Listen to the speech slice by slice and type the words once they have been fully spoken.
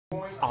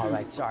All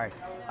right, sorry.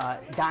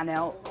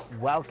 Donnell,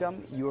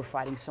 welcome. You were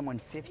fighting someone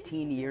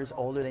 15 years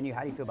older than you.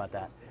 How do you feel about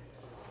that?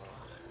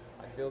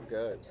 I feel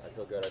good. I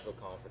feel good. I feel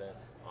confident.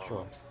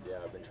 Sure. Yeah,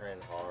 I've been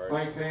training hard.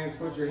 Fight fans,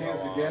 put your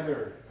hands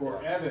together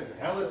for Evan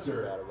I feel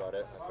Helitzer. bad about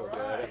it. I feel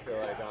good. I feel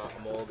like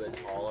I'm a little bit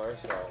taller,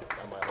 so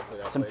I might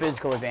hopefully that Some plays.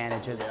 physical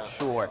advantages, Yeah,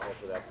 sure.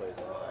 hopefully that plays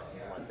in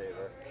my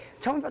favor.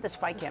 Tell me about this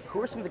fight camp.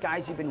 Who are some of the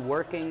guys you've been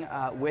working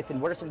with,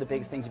 and what are some of the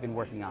biggest things you've been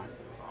working on?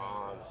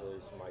 So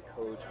this is my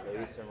coach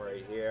Mason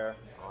right here.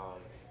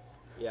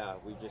 Yeah,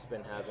 we've just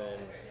been having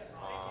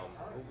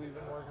who we've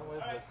been working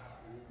with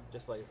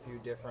just like a few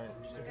different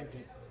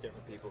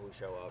people who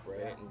show up,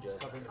 right? And just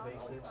covering the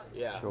basics.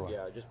 Yeah, Sure.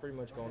 yeah, just pretty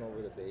much going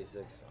over the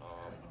basics.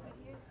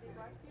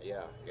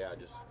 Yeah,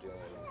 just doing,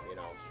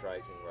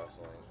 striking,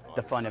 wrestling.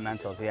 The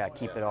fundamentals, yeah,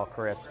 keep it all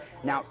crisp.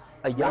 Now,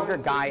 a younger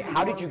guy,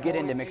 how did you get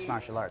into mixed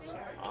martial arts?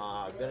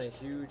 I've been a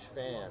huge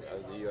fan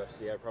of the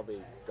UFC. I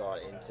probably got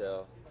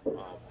into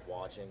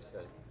watching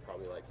since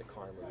probably like the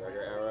Conor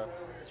McGregor era.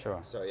 Sure.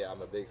 So yeah,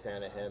 I'm a big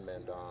fan of him,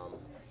 and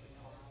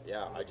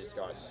yeah, I just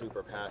got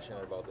super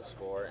passionate about the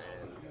sport,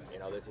 and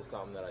this is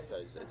something that I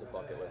said it's a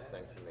bucket list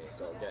thing for me.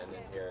 So getting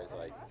in here is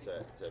like it's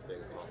a big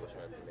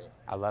accomplishment for me.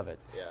 I love it.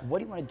 Yeah. What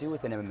do you want to do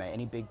with an MMA?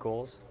 Any big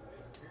goals?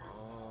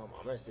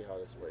 I'm gonna see how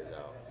this plays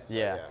out. So,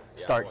 Yeah.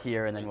 Start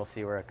here, and then we'll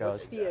see where it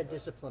goes. What's the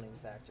disciplining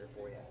factor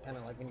for you? Kind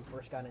of like when you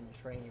first got into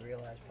training, you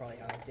realized probably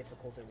how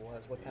difficult it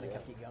was. What kind of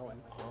kept you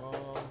going?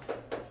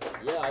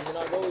 Yeah, I mean,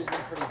 I've always been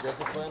pretty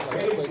disciplined. Like, I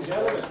Ladies played and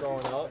sports gentlemen,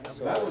 growing up.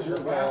 So that was your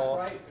football,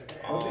 last fight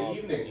of the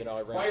evening.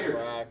 I ran Fighters,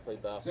 track,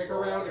 played basketball. stick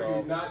around so, if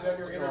you've not done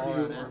your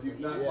interview or if you've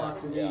not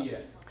talked to me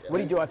yet. What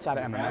do you do outside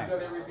of I've MMA?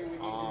 done everything we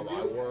need I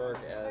to do. work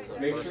as a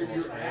Make sure personal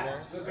you're trainer.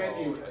 at the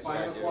venue at That's what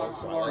I 5 do. o'clock So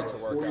I tomorrow. like to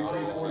work out.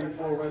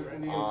 4344 West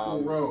Indian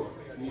School Road.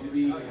 You need to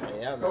be,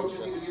 Yeah, coaches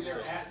need to be just there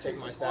at take 6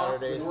 my o'clock.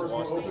 Saturdays to Doors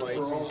watch will the open fights,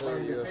 for all usually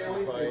kinds of UFC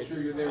families. Make fights.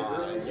 sure you're there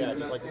early so Yeah, you're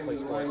just not like to standing play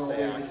in line sports, all stay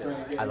day active. just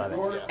trying to get I love in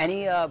the door. it.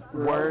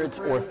 Any words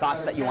or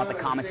thoughts that you want the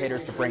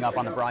commentators to bring up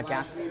on the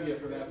broadcast?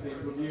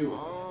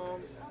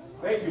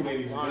 Thank you,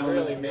 ladies and Not gentlemen.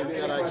 really. Maybe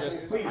Any that I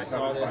questions, please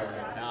saw come this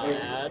Thank you.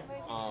 ad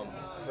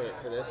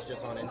for this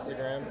just on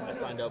Instagram. I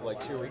signed up like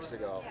 2 weeks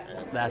ago.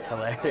 And That's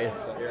hilarious.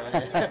 So here I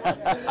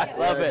am.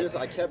 Love it.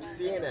 I kept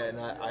seeing it, and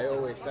I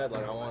always said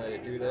like I wanted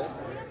to do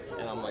this,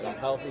 and I'm like I'm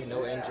healthy,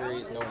 no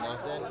injuries, no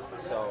nothing.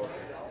 So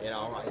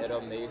I hit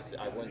up Mace.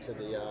 I went to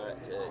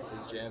to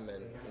his gym,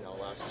 and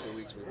last 2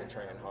 weeks we've been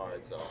training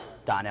hard. So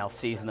Donnell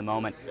seizing the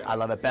moment. I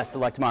love it. Best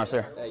of luck tomorrow,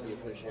 sir. thank you,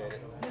 appreciate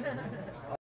it.